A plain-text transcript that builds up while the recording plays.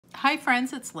Hi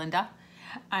friends, it's Linda.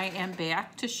 I am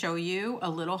back to show you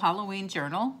a little Halloween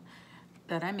journal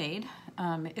that I made.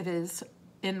 It is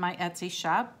in my Etsy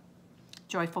shop,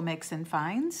 Joyful Makes and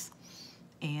Finds,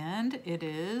 and it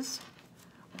is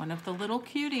one of the little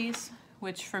cuties,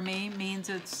 which for me means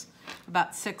it's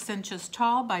about 6 inches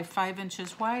tall by 5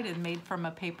 inches wide and made from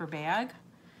a paper bag.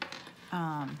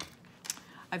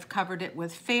 I've covered it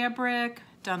with fabric,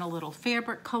 done a little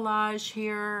fabric collage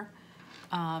here.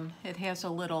 It has a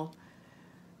little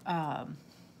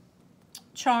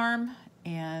charm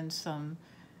and some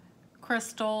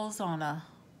crystals on a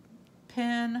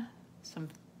pin, some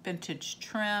vintage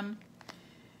trim,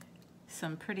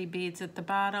 some pretty beads at the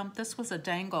bottom. This was a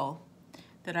dangle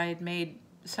that I had made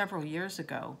several years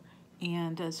ago,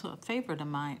 and as a favorite of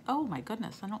mine. Oh my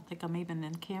goodness, I don't think I'm even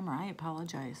in camera. I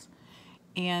apologize.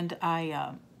 And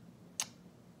I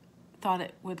thought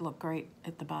it would look great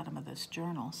at the bottom of this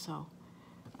journal, so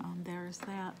there's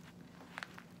that.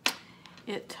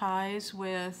 It ties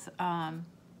with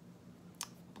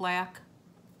black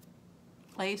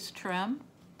lace trim,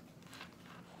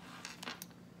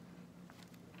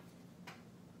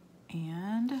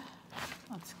 and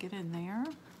let's get in there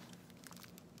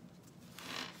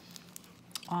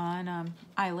on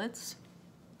eyelets.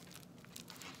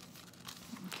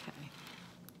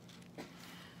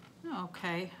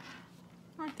 Okay,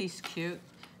 aren't these cute?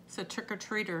 It's a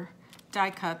trick-or-treater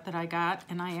die cut that I got,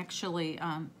 and I actually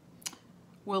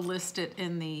will list it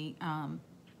in the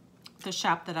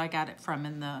shop that I got it from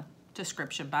in the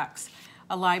description box.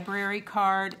 A library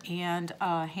card and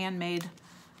a handmade,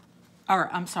 or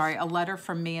I'm sorry, a letter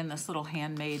from me in this little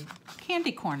handmade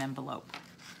candy corn envelope.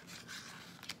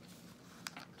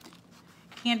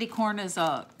 Candy corn is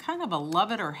a kind of a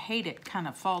love it or hate it kind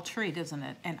of fall treat, isn't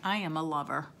it? And I am a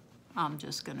lover. I'm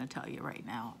just gonna tell you right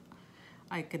now.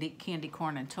 I could eat candy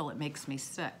corn until it makes me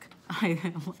sick.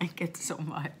 I like it so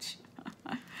much.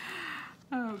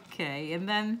 Okay, and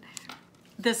then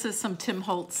this is some Tim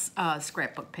Holtz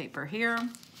scrapbook paper here.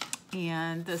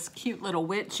 And this cute little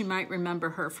witch, you might remember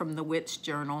her from the Witch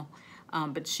Journal,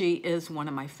 but she is one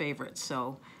of my favorites,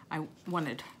 so I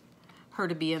wanted her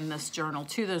to be in this journal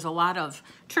too. There's a lot of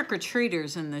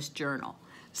trick-or-treaters in this journal,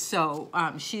 so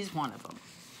she's one of them.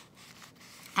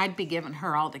 I'd be giving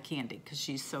her all the candy because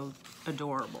she's so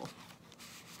adorable.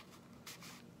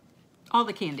 All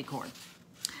the candy corn.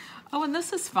 Oh, and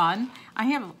this is fun. I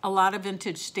have a lot of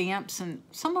vintage stamps, and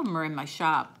some of them are in my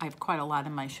shop. I have quite a lot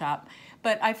in my shop.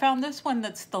 But I found this one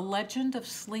that's The Legend of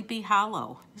Sleepy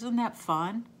Hollow. Isn't that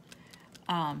fun?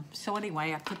 So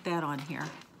anyway, I put that on here.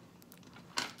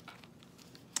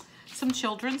 Some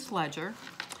children's ledger.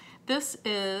 This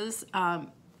is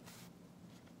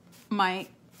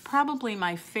probably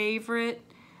my favorite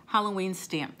Halloween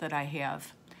stamp that I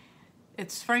have.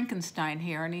 It's Frankenstein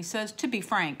here, and he says, "To be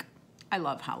frank, I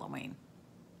love Halloween."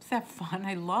 Is that fun?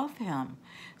 I love him.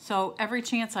 So every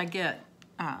chance I get,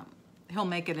 he'll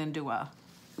make it into a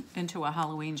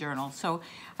Halloween journal. So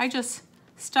I just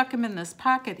stuck him in this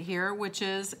pocket here, which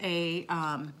is a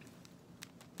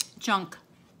junk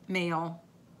mail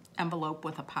envelope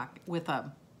with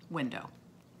a window.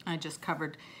 I just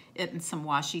covered it in some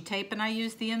washi tape, and I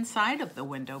used the inside of the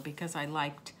window because I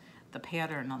liked the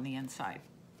pattern on the inside.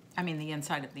 I mean the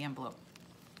inside of the envelope.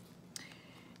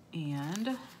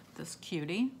 And this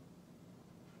cutie.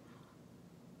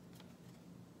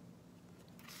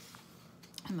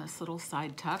 And this little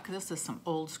side tuck. This is some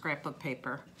old scrapbook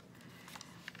paper.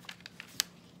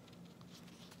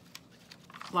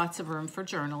 Lots of room for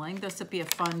journaling. This would be a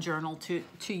fun journal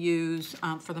to use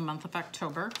for the month of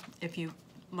October. If you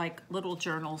like little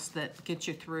journals that get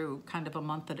you through kind of a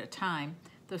month at a time,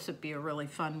 this would be a really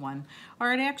fun one.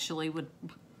 Or it actually would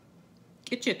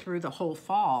get you through the whole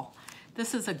fall.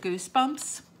 This is a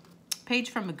Goosebumps page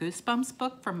from a Goosebumps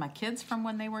book from my kids from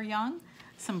when they were young.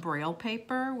 Some Braille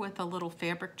paper with a little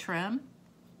fabric trim.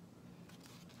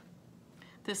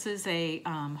 This is a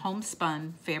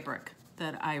homespun fabric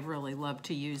that I really love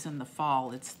to use in the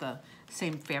fall. It's the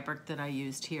same fabric that I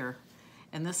used here.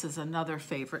 And this is another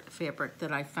favorite fabric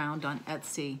that I found on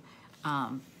Etsy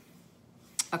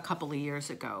a couple of years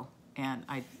ago. And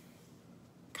I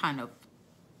kind of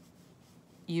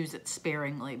use it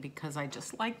sparingly because I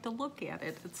just like to look at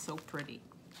it. It's so pretty.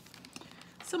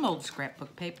 Some old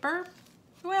scrapbook paper.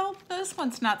 Well, this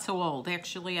one's not so old.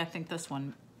 Actually, I think this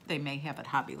one, they may have at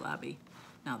Hobby Lobby,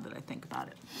 now that I think about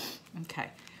it.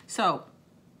 Okay, so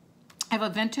I have a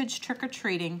vintage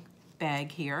trick-or-treating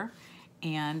bag here,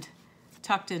 and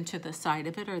tucked into the side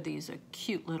of it are these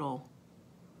cute little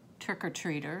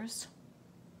trick-or-treaters.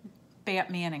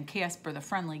 Batman and Casper the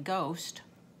Friendly Ghost.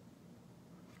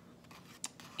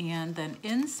 And then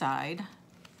inside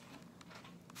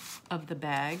of the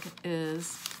bag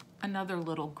is another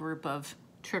little group of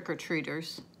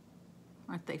trick-or-treaters.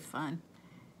 Aren't they fun?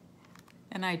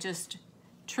 And I just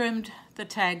trimmed the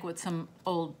tag with some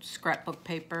old scrapbook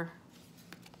paper.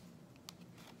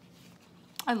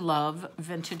 I love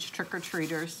vintage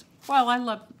trick-or-treaters. Well, I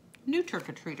love new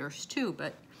trick-or-treaters too,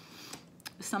 but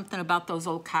something about those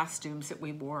old costumes that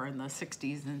we wore in the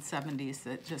 60s and 70s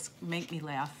that just make me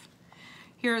laugh.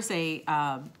 Here's a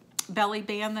belly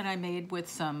band that I made with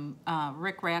some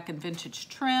rickrack and vintage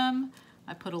trim.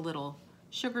 I put a little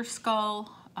sugar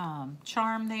skull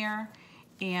charm there.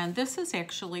 And this is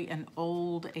actually an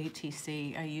old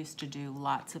ATC. I used to do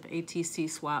lots of ATC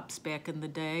swaps back in the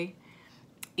day.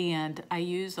 And I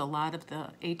use a lot of the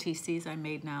ATCs I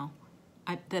made now,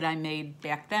 that I made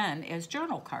back then as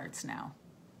journal cards now.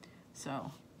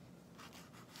 So,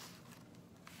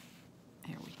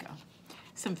 here we go.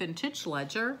 Some vintage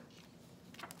ledger.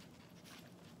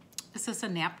 This is a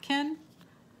napkin.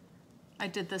 I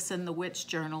did this in the witch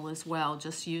journal as well,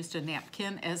 just used a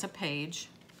napkin as a page.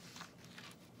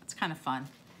 It's kind of fun.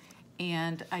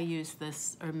 And I used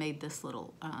this, or made this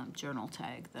little journal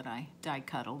tag that I die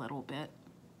cut a little bit.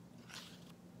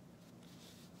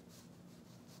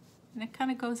 And it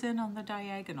kind of goes in on the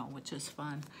diagonal, which is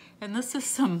fun. And this is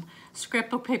some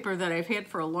scrapbook paper that I've had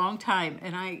for a long time,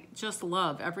 and I just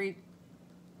love every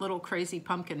little crazy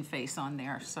pumpkin face on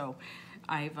there. So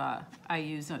I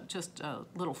use just a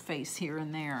little face here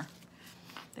and there.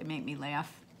 They make me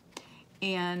laugh.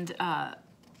 And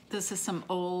this is some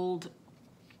old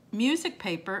music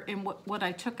paper, and what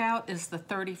I took out is the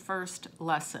 31st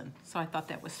lesson. So I thought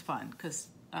that was fun, because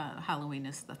Halloween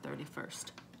is the 31st.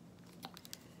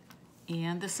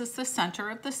 And this is the center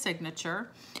of the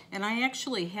signature. And I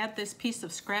actually had this piece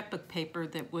of scrapbook paper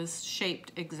that was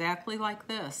shaped exactly like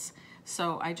this.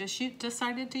 So I just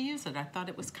decided to use it. I thought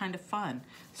it was kind of fun.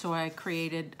 So I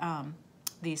created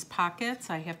these pockets.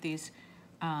 I have these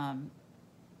are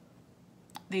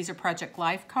Project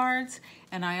Life cards.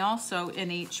 And I also, in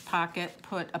each pocket,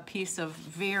 put a piece of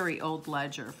very old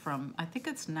ledger from, I think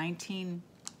it's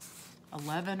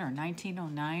 1911 or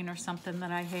 1909 or something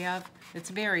that I have. It's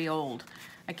very old.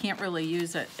 I can't really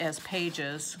use it as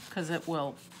pages because it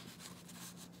won't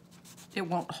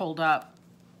hold up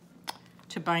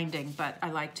to binding, but I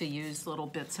like to use little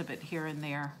bits of it here and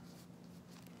there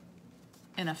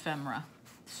in ephemera.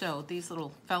 So these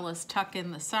little fellas tuck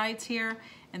in the sides here,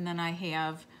 and then I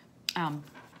have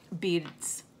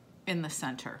beads in the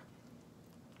center.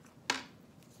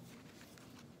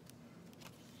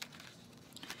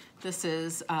 This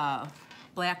is a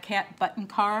black cat button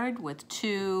card with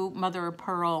 2 mother of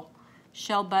pearl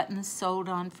shell buttons sewed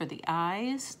on for the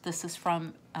eyes. This is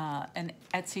from an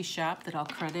Etsy shop that I'll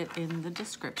credit in the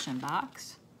description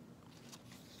box.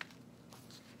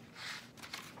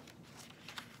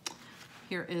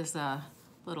 Here is a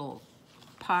little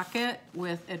pocket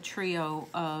with a trio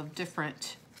of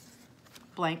different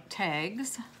blank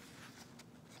tags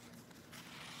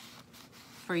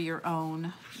for your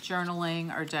own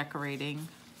journaling or decorating.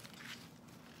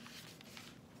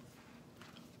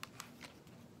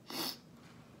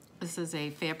 This is a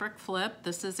fabric flip.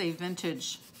 This is a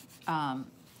vintage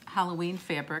Halloween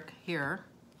fabric here,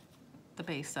 the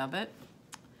base of it.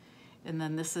 And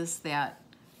then this is that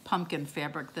pumpkin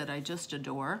fabric that I just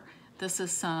adore. This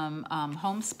is some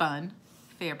homespun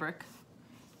fabric,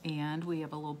 and we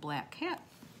have a little black cat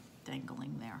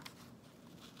dangling there.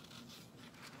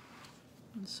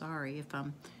 I'm sorry if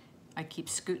I keep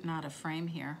scooting out of frame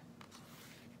here.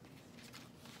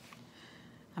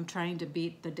 I'm trying to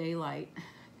beat the daylight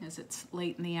as it's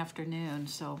late in the afternoon,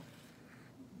 so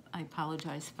I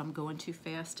apologize if I'm going too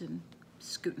fast and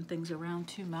scooting things around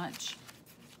too much.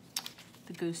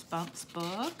 The Goosebumps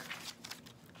book,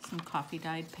 some coffee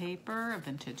dyed paper, a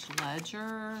vintage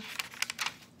ledger,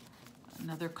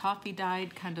 another coffee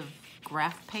dyed kind of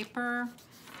graph paper.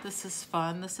 This is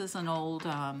fun. This is an old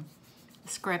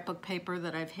scrapbook paper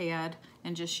that I've had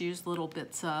and just used little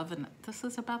bits of, and this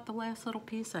is about the last little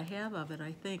piece I have of it,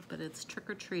 I think, but it's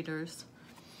trick-or-treaters.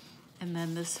 And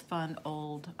then this fun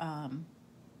old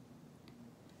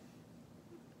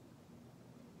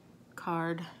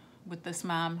card with this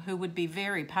mom who would be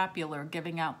very popular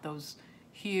giving out those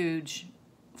huge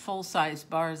full-size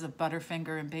bars of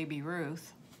Butterfinger and Baby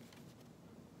Ruth.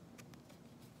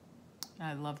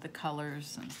 I love the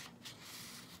colors and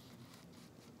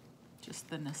just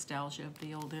the nostalgia of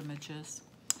the old images.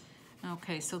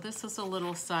 Okay, so this is a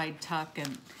little side tuck,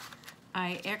 and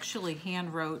I actually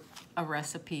hand wrote a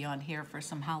recipe on here for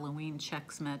some Halloween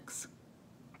Chex Mix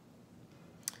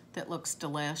that looks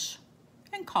delish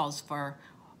and calls for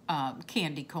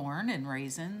candy corn and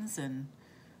raisins and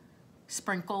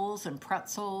sprinkles and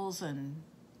pretzels and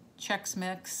Chex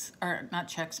Mix, or not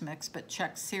Chex Mix, but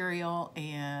Chex cereal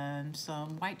and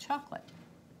some white chocolate.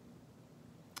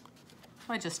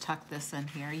 So I just tuck this in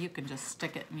here. You can just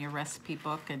stick it in your recipe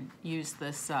book and use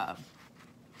this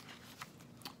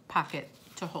pocket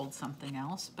to hold something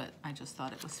else, but I just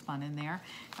thought it was fun in there.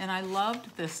 And I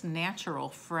loved this natural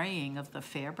fraying of the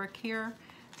fabric here.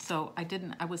 So I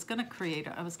was gonna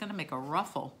make a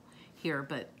ruffle here,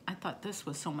 but I thought this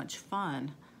was so much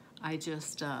fun. I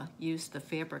just used the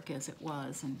fabric as it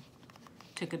was and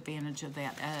took advantage of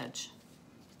that edge.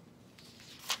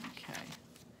 Okay.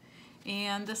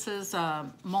 And this is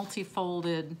a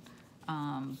multi-folded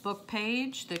book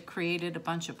page that created a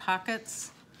bunch of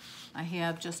pockets. I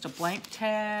have just a blank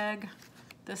tag,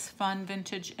 this fun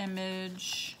vintage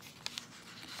image.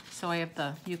 So I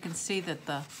have you can see that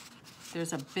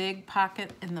there's a big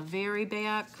pocket in the very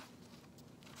back.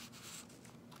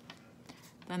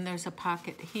 Then there's a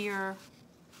pocket here.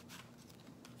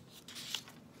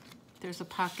 There's a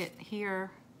pocket here.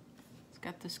 It's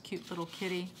got this cute little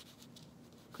kitty.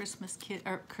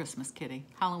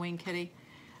 Halloween kitty.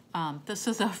 This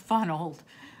is a fun old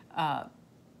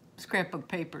scrapbook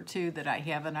paper too that I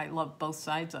have, and I love both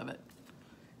sides of it.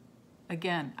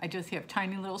 Again, I just have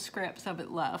tiny little scraps of it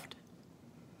left.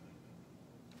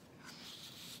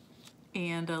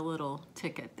 And a little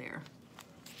ticket there.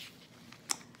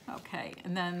 Okay,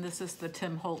 and then this is the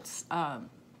Tim Holtz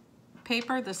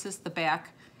paper. This is the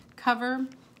back cover.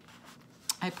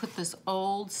 I put this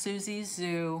old Susie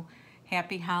Zoo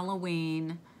Happy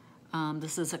Halloween.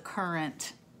 This is a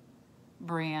current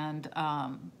brand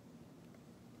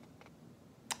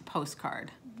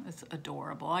postcard. It's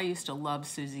adorable. I used to love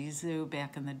Susie Zoo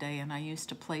back in the day, and I used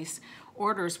to place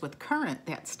orders with Current,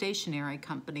 that stationery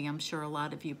company. I'm sure a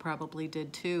lot of you probably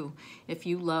did too. If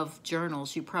you love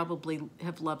journals, you probably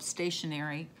have loved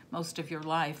stationery most of your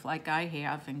life, like I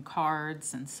have, and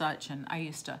cards and such. And I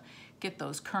used to get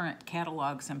those Current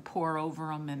catalogs and pore over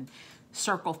them and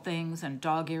circle things and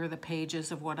dog-ear the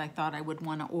pages of what I thought I would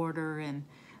want to order. And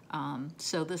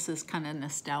so this is kind of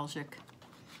nostalgic.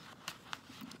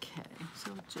 Okay,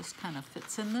 so it just kind of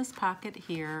fits in this pocket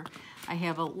here. I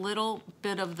have a little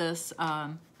bit of this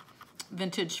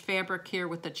vintage fabric here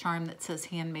with the charm that says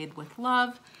handmade with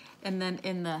love. And then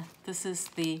this is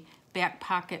the back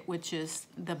pocket, which is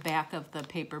the back of the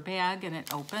paper bag, and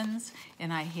it opens.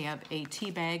 And I have a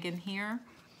tea bag in here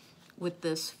with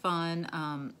this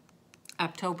fun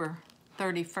October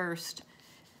 31st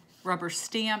rubber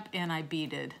stamp, and I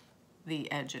beaded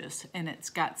the edges, and it's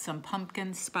got some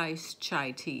pumpkin spice chai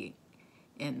tea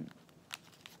in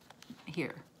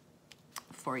here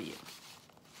for you.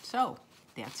 So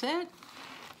that's it.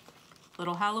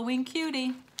 Little Halloween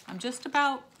cutie. I'm just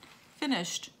about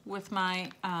finished with my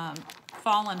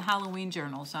fall and Halloween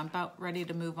journals. I'm about ready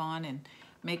to move on and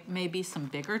make maybe some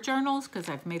bigger journals, because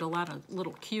I've made a lot of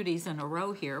little cuties in a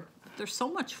row here. But they're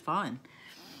so much fun.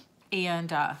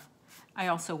 And I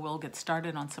also will get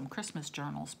started on some Christmas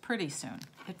journals pretty soon.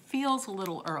 It feels a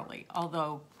little early,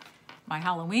 although my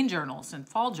Halloween journals and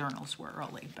fall journals were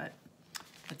early, but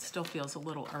it still feels a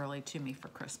little early to me for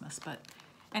Christmas. But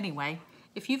anyway,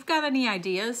 if you've got any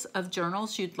ideas of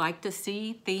journals you'd like to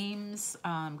see, themes,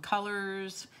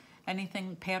 colors,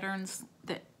 anything, patterns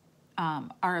that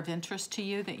are of interest to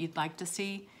you that you'd like to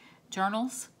see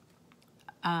journals,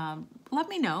 let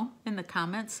me know in the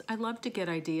comments. I love to get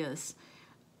ideas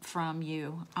from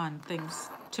you on things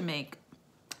to make.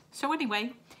 So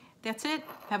anyway, that's it.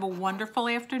 Have a wonderful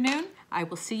afternoon. I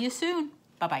will see you soon.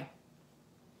 Bye-bye.